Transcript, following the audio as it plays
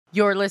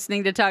You're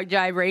listening to Talk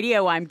Jive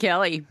Radio. I'm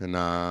Kelly. And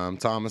I'm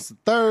Thomas the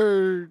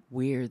Third.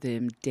 We're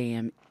them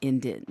damn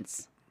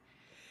Indians.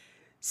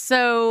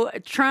 So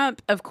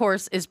Trump, of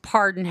course, is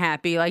pardon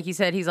happy. Like you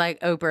said, he's like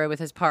Oprah with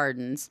his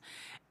pardons.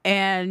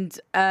 And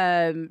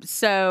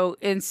so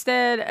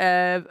instead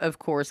of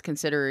course,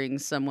 considering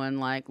someone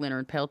like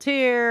Leonard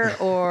Peltier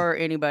or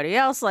anybody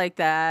else like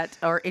that,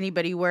 or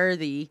anybody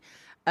worthy,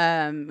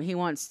 he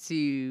wants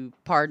to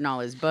pardon all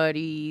his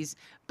buddies.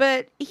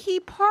 But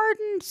he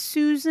pardoned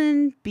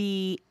Susan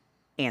B.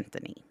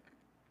 Anthony.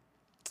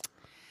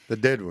 The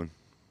dead one.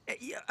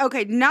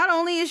 Okay, not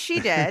only is she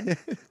dead,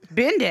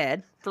 been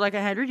dead for like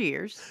 100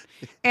 years,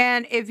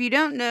 and if you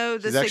don't know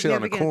the She's actually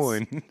on a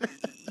significance, coin.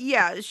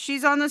 yeah,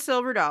 she's on the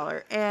silver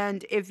dollar.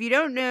 And if you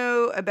don't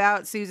know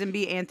about Susan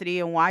B. Anthony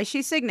and why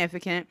she's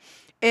significant,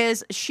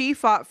 is she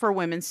fought for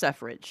women's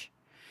suffrage,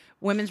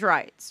 women's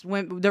rights,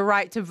 the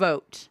right to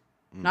vote,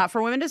 not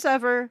for women to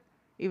suffer,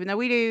 even though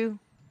we do.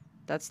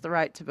 That's the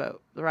right to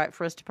vote, the right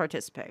for us to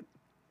participate.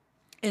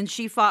 And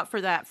she fought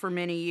for that for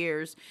many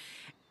years.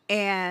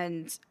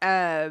 And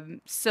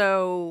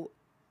so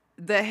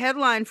the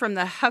headline from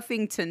the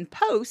Huffington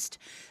Post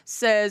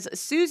says,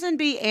 Susan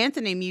B.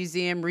 Anthony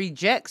Museum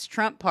rejects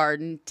Trump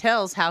pardon,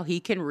 tells how he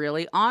can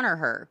really honor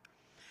her.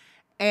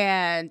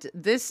 And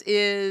this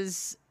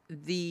is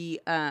the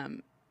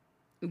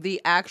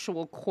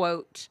actual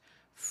quote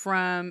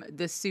from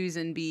the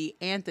Susan B.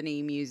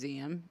 Anthony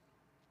Museum.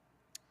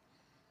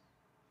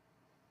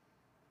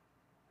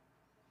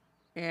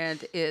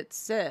 And it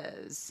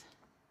says,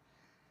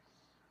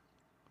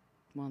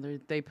 well,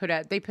 they put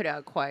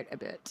out quite a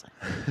bit.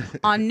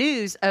 On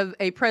news of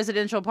a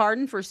presidential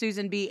pardon for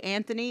Susan B.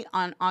 Anthony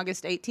on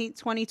August 18th,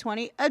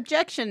 2020.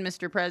 Objection,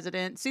 Mr.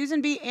 President.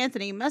 Susan B.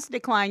 Anthony must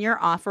decline your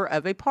offer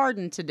of a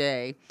pardon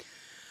today.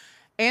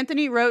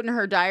 Anthony wrote in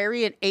her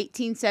diary in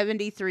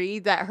 1873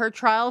 that her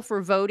trial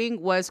for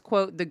voting was,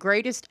 quote, the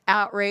greatest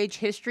outrage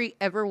history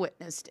ever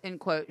witnessed,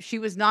 end quote. She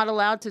was not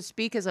allowed to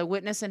speak as a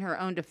witness in her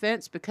own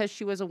defense because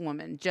she was a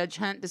woman. Judge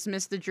Hunt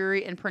dismissed the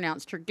jury and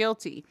pronounced her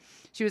guilty.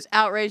 She was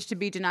outraged to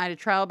be denied a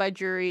trial by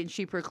jury, and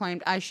she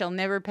proclaimed, I shall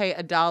never pay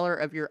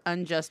 $1 of your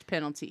unjust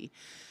penalty.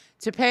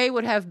 To pay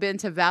would have been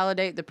to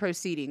validate the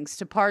proceedings.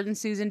 To pardon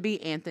Susan B.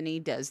 Anthony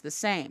does the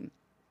same.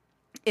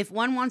 If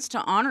one wants to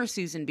honor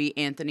Susan B.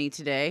 Anthony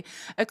today,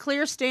 a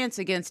clear stance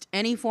against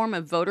any form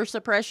of voter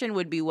suppression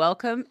would be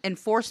welcome.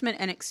 Enforcement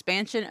and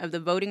expansion of the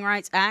Voting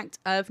Rights Act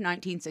of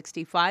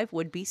 1965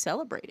 would be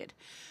celebrated.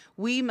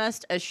 We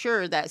must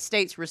assure that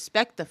states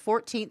respect the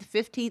 14th,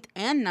 15th,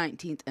 and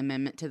 19th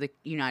Amendment to the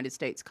United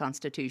States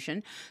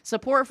Constitution.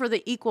 Support for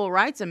the Equal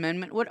Rights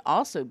Amendment would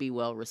also be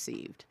well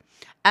received.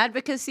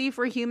 Advocacy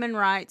for human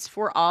rights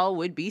for all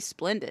would be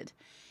splendid.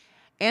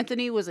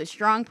 Anthony was a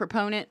strong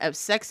proponent of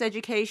sex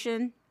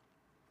education,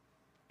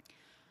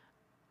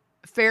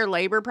 fair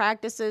labor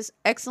practices,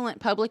 excellent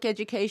public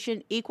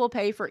education, equal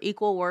pay for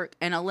equal work,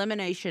 and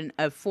elimination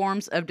of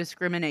forms of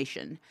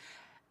discrimination.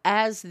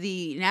 As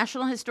the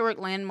National Historic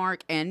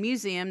Landmark and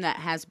Museum that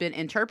has been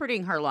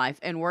interpreting her life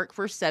and work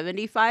for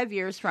 75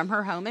 years from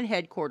her home and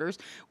headquarters,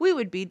 we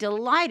would be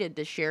delighted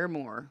to share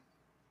more.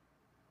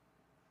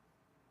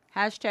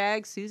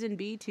 Hashtag Susan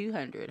B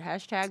 200.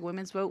 Hashtag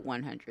Women's Vote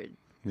 100.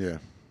 Yeah.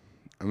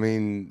 I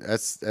mean,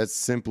 that's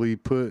simply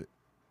put.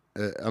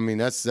 I mean,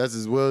 that's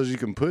as well as you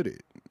can put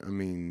it. I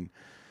mean,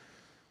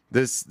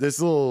 this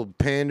little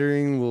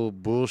pandering, little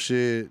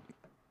bullshit.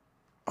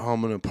 Oh,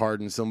 I'm gonna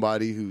pardon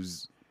somebody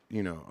who's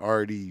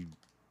already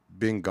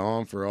been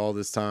gone for all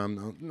this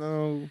time.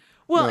 No.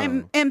 Well,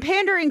 no. And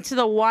pandering to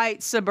the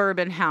white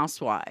suburban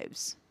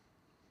housewives.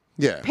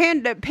 Yeah.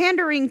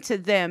 Pandering to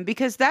them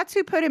because that's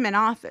who put him in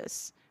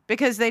office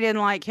because they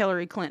didn't like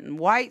Hillary Clinton.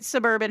 White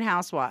suburban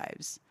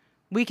housewives.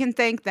 We can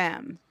thank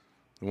them.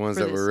 The ones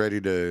that were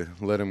ready to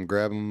let them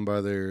grab them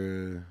by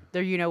their...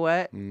 Their you know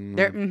what?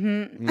 Their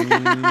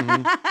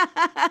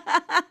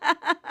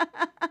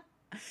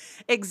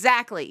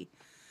Exactly.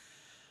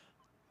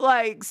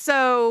 Like,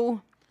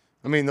 so...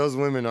 I mean, those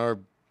women are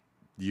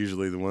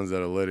usually the ones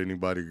that'll let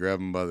anybody grab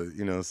them by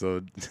the,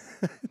 so...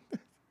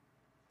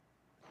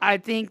 I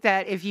think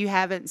that if you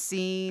haven't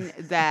seen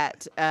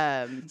that...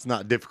 it's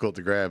not difficult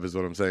to grab is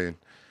what I'm saying.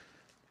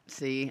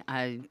 See,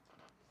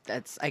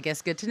 that's, I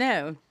guess, good to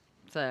know.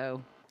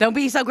 So, don't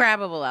be so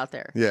grabbable out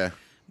there. Yeah.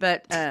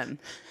 But,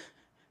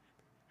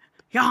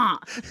 yeah.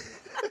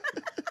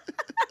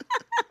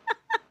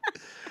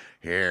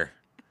 Here.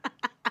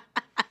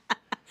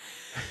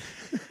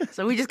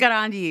 So we just got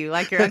on to you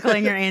like your uncle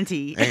and your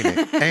auntie. Ain't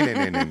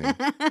it.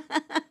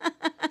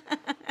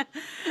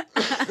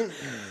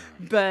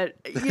 But,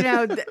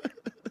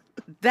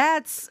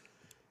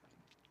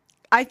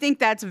 I think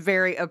that's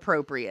very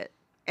appropriate.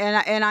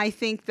 And I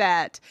think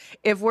that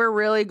if we're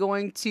really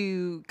going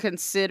to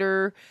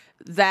consider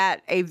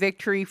that a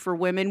victory for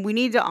women, we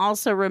need to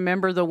also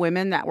remember the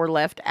women that were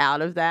left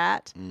out of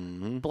that.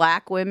 Mm-hmm.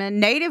 Black women,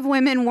 natives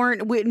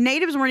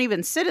weren't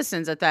even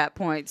citizens at that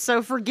point.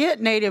 So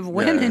forget Native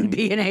women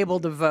being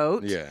able to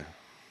vote. Yeah.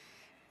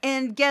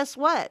 And guess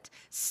what?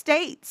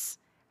 States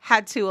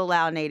had to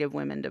allow Native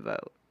women to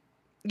vote.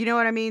 You know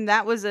what I mean?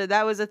 That was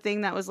a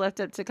thing that was left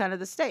up to kind of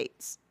the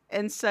states.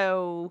 And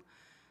so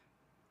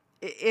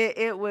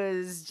it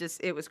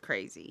was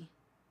crazy.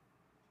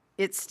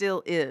 It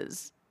still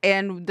is.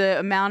 And the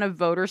amount of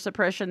voter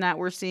suppression that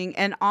we're seeing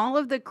and all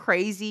of the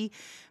crazy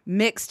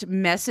mixed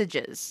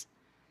messages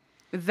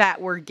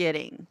that we're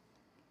getting.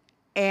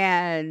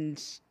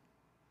 And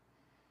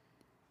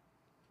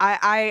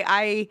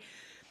I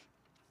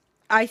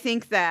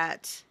think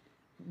that,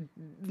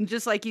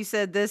 just like you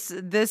said,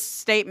 this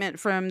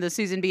statement from the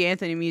Susan B.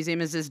 Anthony Museum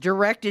is as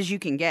direct as you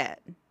can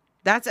get.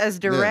 That's as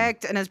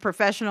direct and as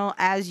professional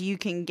as you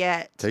can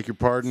get. Take your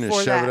pardon and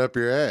shove it up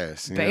your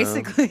ass.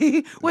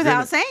 Basically,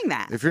 without saying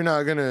that. If you're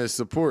not going to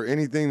support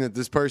anything that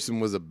this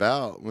person was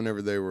about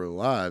whenever they were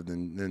alive,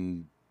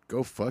 then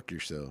go fuck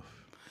yourself,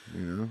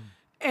 you know?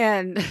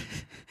 And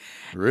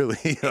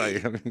really,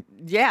 like, I mean,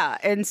 yeah.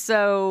 And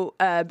so,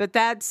 but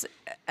that's,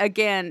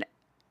 again,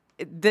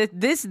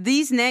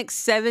 these next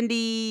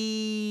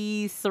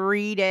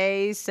 73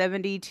 days,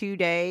 72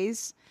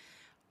 days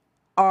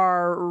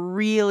are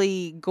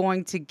really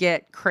going to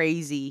get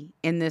crazy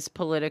in this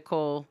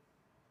political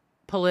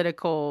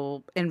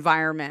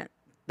environment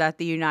that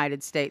the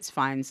United States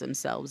finds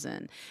themselves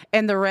in.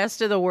 And the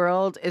rest of the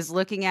world is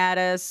looking at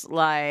us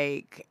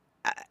like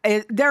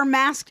they're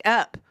masked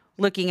up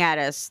looking at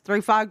us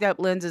through fogged up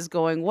lenses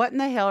going, what in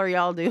the hell are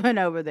y'all doing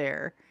over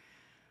there?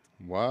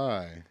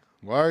 Why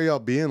are y'all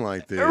being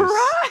like this? Right.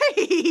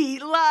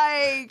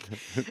 Like,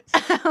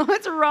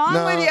 what's wrong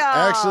with y'all?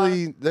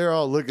 Actually, they're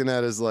all looking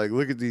at us like,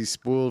 look at these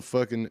spoiled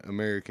fucking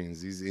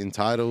Americans, these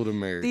entitled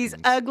Americans. These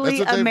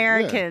ugly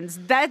Americans.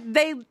 That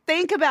they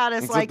think about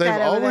us like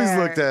that over there. They've always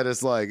looked at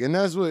us like, and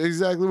that's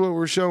exactly what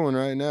we're showing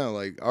right now.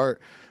 Like,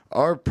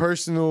 our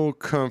personal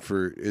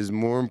comfort is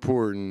more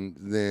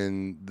important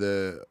than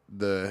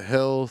the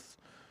health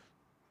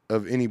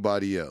of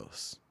anybody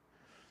else.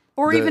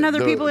 Or even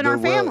other people in our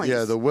families.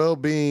 Yeah, the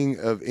well-being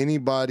of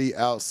anybody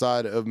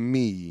outside of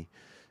me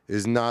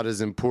is not as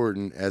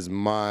important as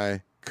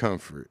my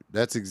comfort.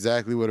 That's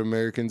exactly what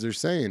Americans are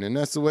saying, and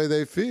that's the way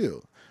they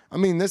feel. I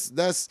mean,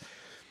 that's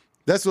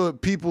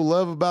what people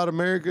love about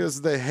America.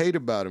 Is they hate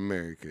about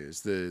America.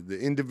 It's the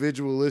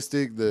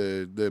individualistic,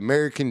 the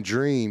American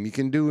dream. You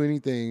can do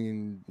anything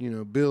and, you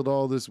know, build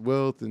all this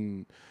wealth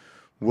and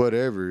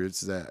whatever.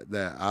 It's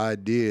that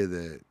idea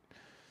that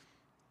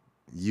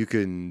you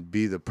can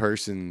be the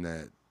person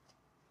that,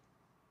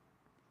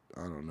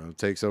 I don't know,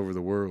 takes over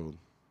the world.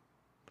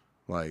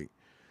 Like,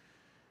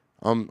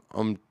 I'm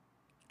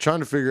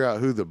trying to figure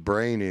out who the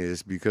brain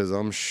is because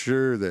I'm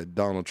sure that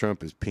Donald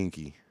Trump is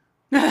Pinky.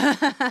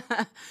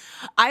 I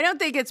don't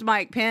think it's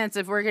Mike Pence,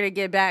 if we're going to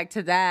get back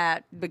to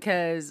that,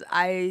 because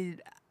I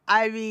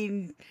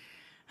mean,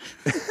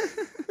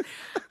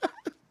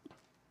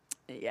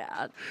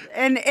 yeah.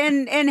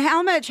 And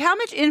how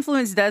much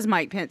influence does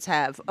Mike Pence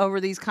have over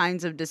these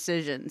kinds of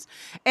decisions?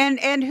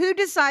 And who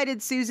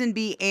decided Susan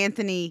B.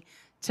 Anthony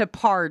to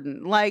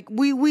pardon? Like,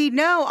 we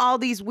know all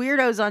these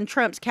weirdos on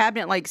Trump's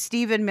cabinet, like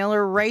Stephen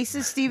Miller,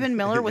 racist Stephen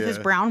Miller with his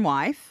brown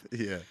wife.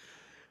 Yeah.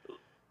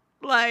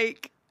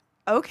 Like,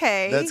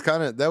 okay.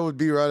 That would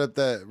be right up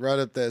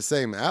that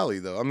same alley,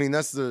 though. I mean,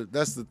 that's the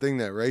thing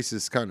that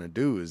racists kind of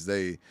do is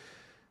they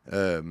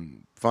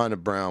find a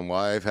brown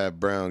wife, have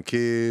brown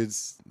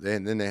kids,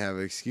 and then they have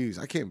an excuse.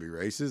 I can't be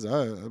racist.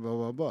 Blah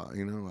blah blah.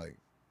 You know, like,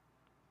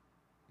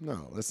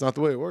 no, that's not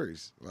the way it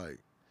works. Like,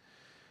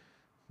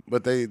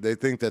 but they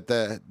think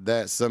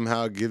that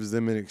somehow gives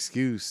them an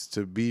excuse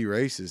to be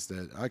racist.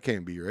 That I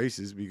can't be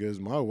racist because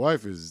my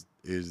wife is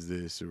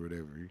this or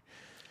whatever.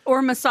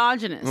 Or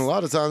misogynist. And a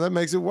lot of times that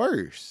makes it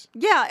worse.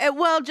 Yeah,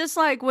 well, just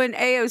like when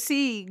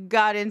AOC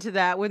got into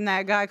that, when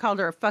that guy called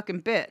her a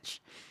fucking bitch.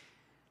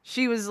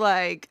 She was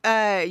like,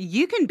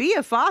 you can be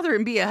a father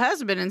and be a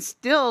husband and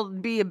still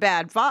be a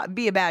bad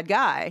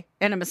guy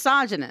and a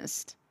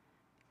misogynist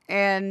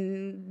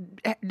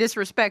and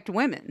disrespect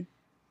women.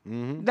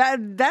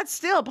 Mm-hmm. That's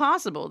still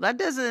possible. That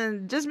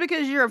doesn't, just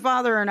because you're a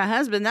father and a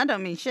husband, that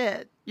don't mean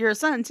shit. You're a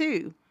son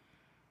too.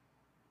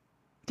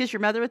 Kiss your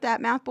mother with that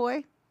mouth,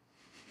 boy.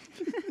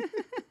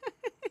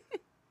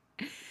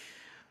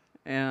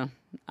 Yeah.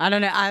 I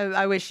don't know.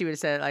 I wish she would have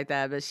said it like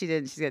that, but she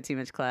didn't. She's got too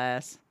much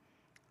class.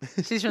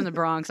 She's from the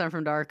Bronx. I'm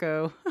from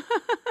Darko.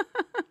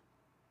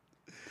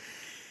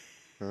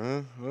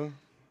 Well,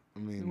 I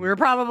mean, we're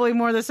probably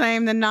more the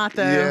same than not,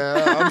 though.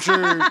 Yeah, I'm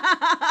sure.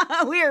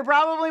 We are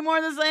probably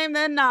more the same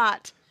than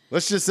not.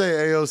 Let's just say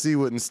AOC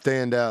wouldn't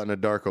stand out in a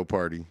Darko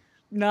party.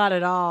 Not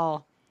at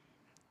all.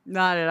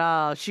 Not at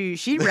all.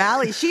 She'd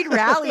rally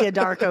a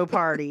Darko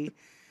party.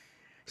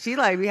 She'd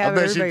like be having.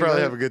 I bet she'd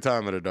probably have a good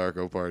time at a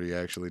Darko party.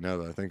 Actually, now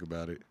that I think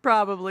about it,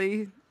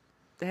 probably.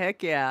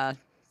 Heck yeah.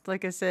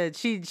 Like I said,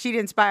 she'd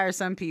inspire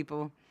some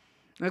people.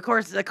 Of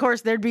course,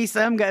 there'd be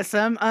some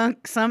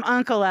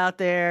uncle out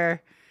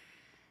there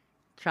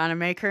trying to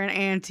make her an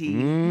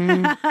auntie.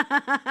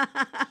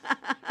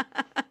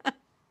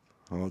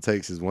 All it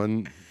takes is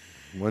one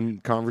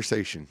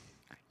conversation.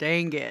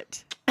 Dang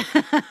it!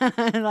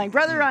 Like,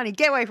 Brother Ronnie,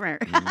 get away from her.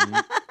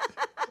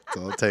 That's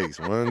all it takes.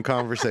 One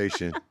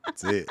conversation.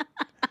 That's it.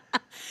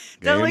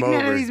 Don't Game look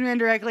none over. of these men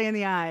directly in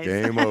the eyes.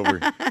 Game over.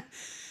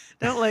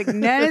 Don't look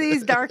none of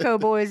these Darko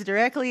boys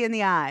directly in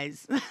the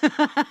eyes.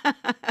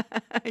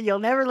 You'll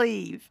never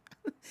leave.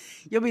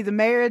 You'll be the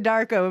mayor of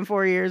Darko in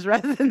 4 years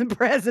rather than the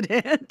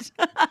president.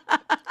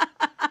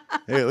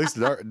 Hey, at least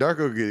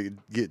Darko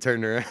get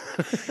turned around.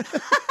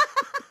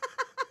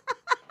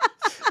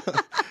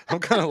 I'm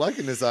kind of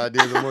liking this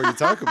idea the more you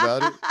talk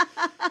about it.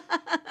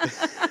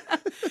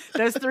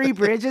 Those 3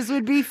 bridges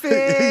would be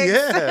fixed.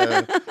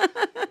 Yeah.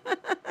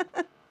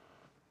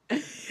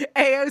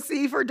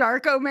 AOC for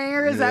Darko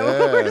mayor, is that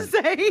what we're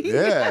saying?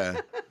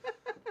 Yeah.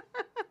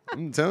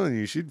 I'm telling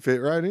you, she'd fit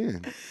right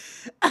in.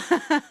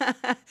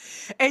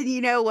 And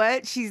you know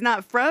what? She's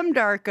not from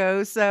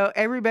Darko, so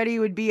everybody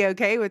would be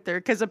okay with her.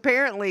 Because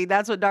apparently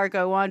that's what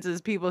Darko wants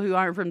is people who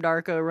aren't from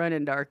Darko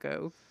running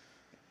Darko.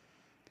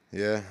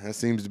 Yeah, that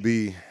seems to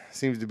be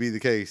the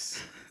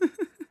case.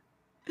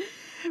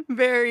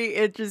 Very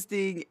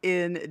interesting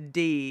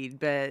indeed.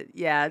 But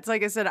yeah, it's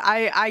like I said,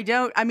 I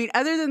mean,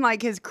 other than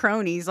like his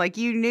cronies, like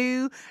you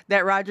knew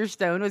that Roger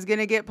Stone was going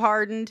to get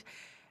pardoned.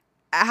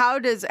 How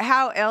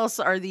else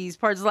are these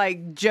parts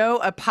like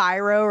Joe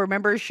Apiro?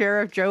 Remember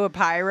Sheriff Joe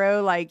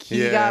Apiro? Like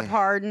he got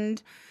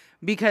pardoned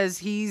because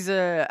he's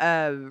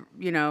a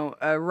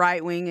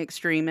right-wing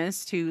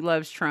extremist who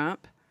loves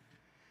Trump.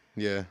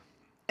 Yeah.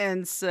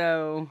 And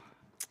so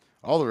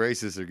all the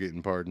racists are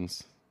getting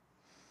pardons.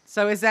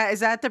 So is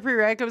that the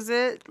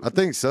prerequisite? I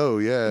think so,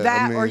 yeah.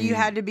 That or you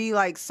had to be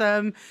like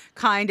some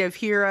kind of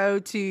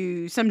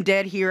some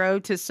dead hero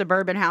to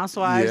suburban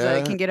housewives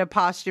that can get a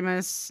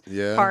posthumous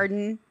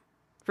pardon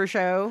for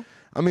show.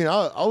 I mean,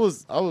 I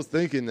was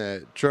thinking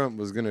that Trump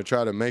was going to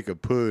try to make a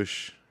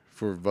push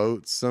for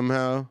votes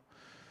somehow.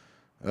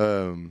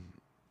 I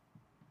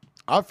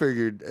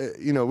figured,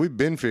 we've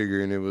been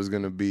figuring it was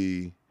going to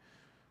be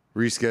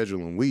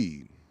rescheduling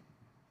weed,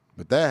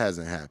 but that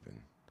hasn't happened.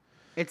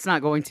 It's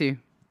not going to.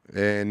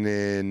 And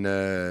then,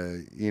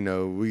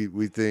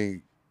 we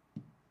think,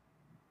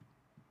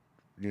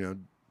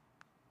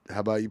 how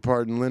about you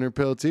pardon Leonard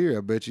Peltier?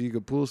 I bet you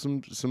could pull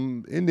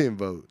some Indian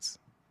votes.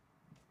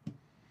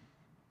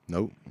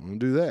 Nope, I don't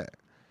do that.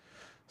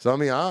 So, I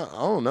mean, I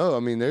don't know. I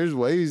mean, there's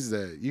ways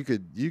that you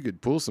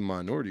could pull some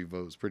minority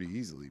votes pretty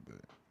easily, but,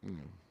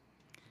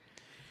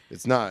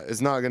 it's not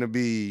going to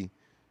be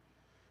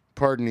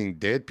pardoning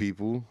dead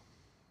people.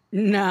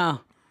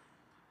 No,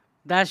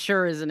 that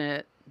sure isn't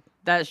it.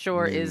 That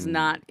sure is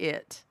not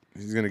it.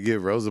 He's going to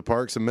give Rosa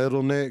Parks a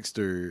medal next,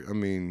 or, I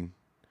mean...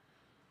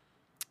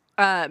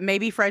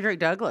 maybe Frederick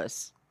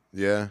Douglass.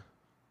 Yeah.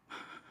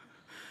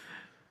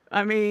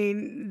 I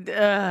mean...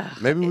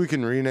 maybe we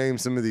can rename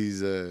some of these...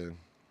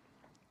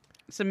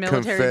 some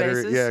military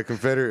bases? Yeah,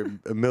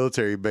 Confederate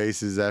military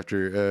bases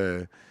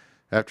after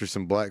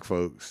some black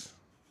folks.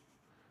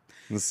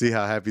 Let's see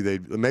how happy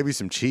maybe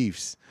some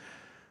chiefs.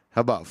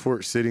 How about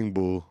Fort Sitting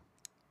Bull?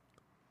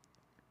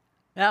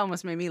 That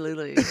almost made me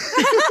lulu.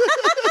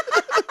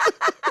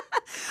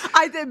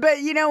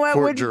 But you know what?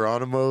 Fort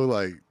Geronimo,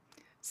 like.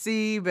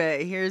 See,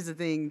 but here's the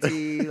thing,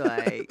 too.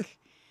 Like,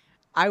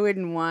 I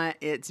wouldn't want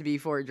it to be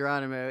Fort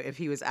Geronimo if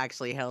he was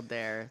actually held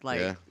there.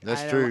 Like, yeah,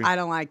 that's true. I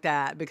don't like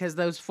that because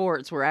those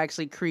forts were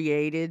actually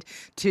created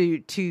to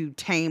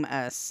tame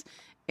us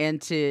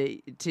and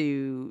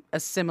to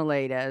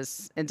assimilate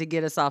us and to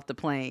get us off the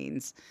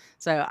plains.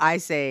 So I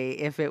say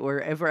if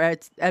we're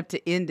up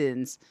to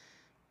Indians.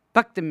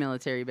 Fuck the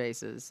military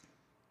bases.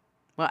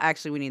 Well,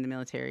 actually, we need the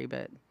military,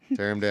 but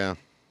tear them down.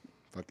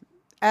 Fuck it.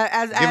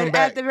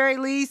 At the very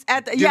least, I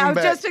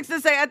was just fixing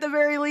to say, at the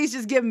very least,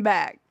 just give them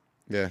back.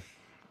 Yeah,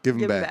 give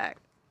them back.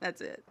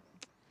 That's it.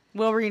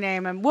 We'll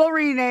rename them. We'll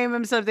rename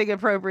them something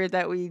appropriate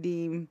that we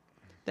deem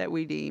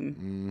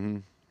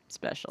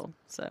special.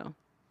 So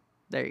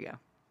there you go.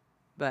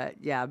 But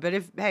yeah, but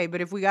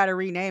if we got to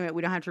rename it,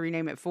 we don't have to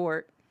rename it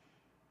Fort.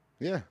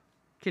 Yeah.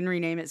 Can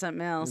rename it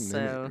something else.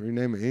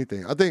 Rename it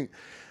anything. I think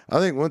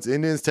once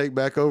Indians take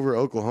back over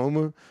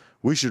Oklahoma,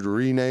 we should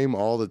rename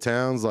all the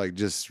towns like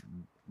just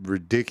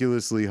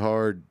ridiculously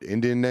hard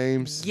Indian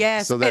names.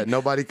 Yes. So that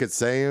nobody could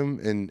say them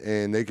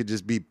and they could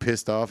just be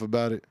pissed off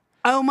about it.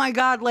 Oh my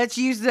God, let's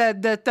use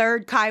the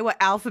third Kiowa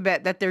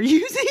alphabet that they're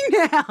using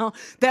now.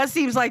 That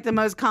seems like the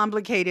most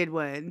complicated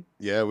one.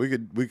 Yeah, we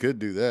could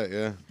do that,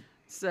 yeah.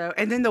 So,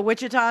 and then the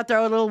Wichita,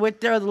 throw the little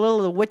Wichita alphabet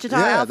in there.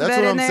 Yeah, that's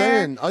what I'm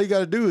saying. All you got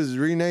to do is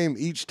rename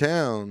each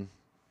town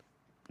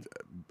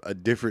a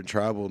different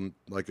tribal,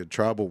 like a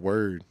tribal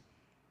word.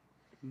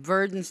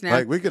 Verdens now.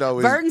 Like we could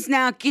always. Verdens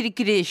now, kitty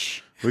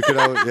kiddish. We could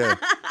always, yeah.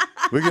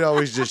 We could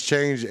always just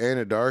change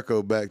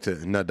Anadarko back to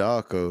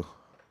Nadako.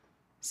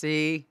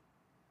 See,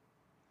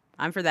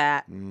 I'm for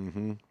that.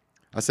 Mm-hmm.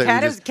 I say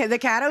the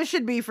Caddo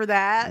should be for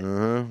that.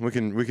 We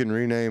can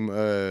rename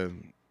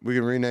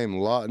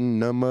Lawton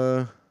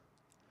Numma.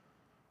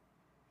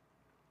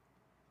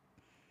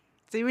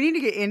 See, we need to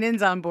get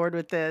Indians on board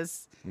with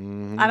this.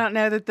 Mm-hmm. I don't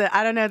know that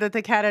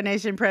the Caddo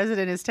Nation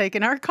president has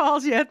taken our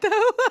calls yet,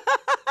 though.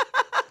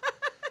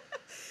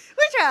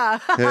 We Yeah.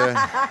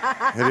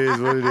 Yeah, it is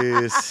what it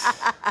is.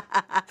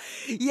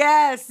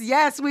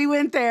 Yes, we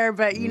went there,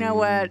 but you know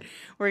what?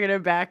 We're gonna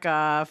back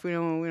off. We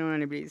don't want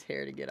anybody's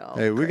hair to get all.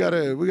 Hey, we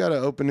crazy. got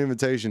an open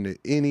invitation to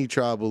any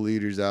tribal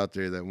leaders out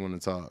there that want to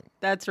talk.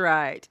 That's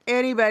right.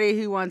 Anybody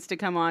who wants to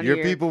come on Your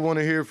here, people want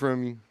to hear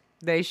from you.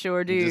 they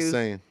sure do. Just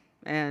saying.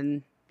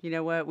 And you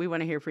know what? We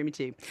want to hear from you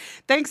too.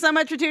 Thanks so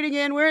much for tuning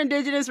in. We're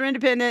Indigenous. We're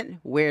independent.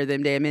 We're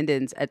them damn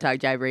Indians at Talk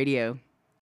Jive Radio.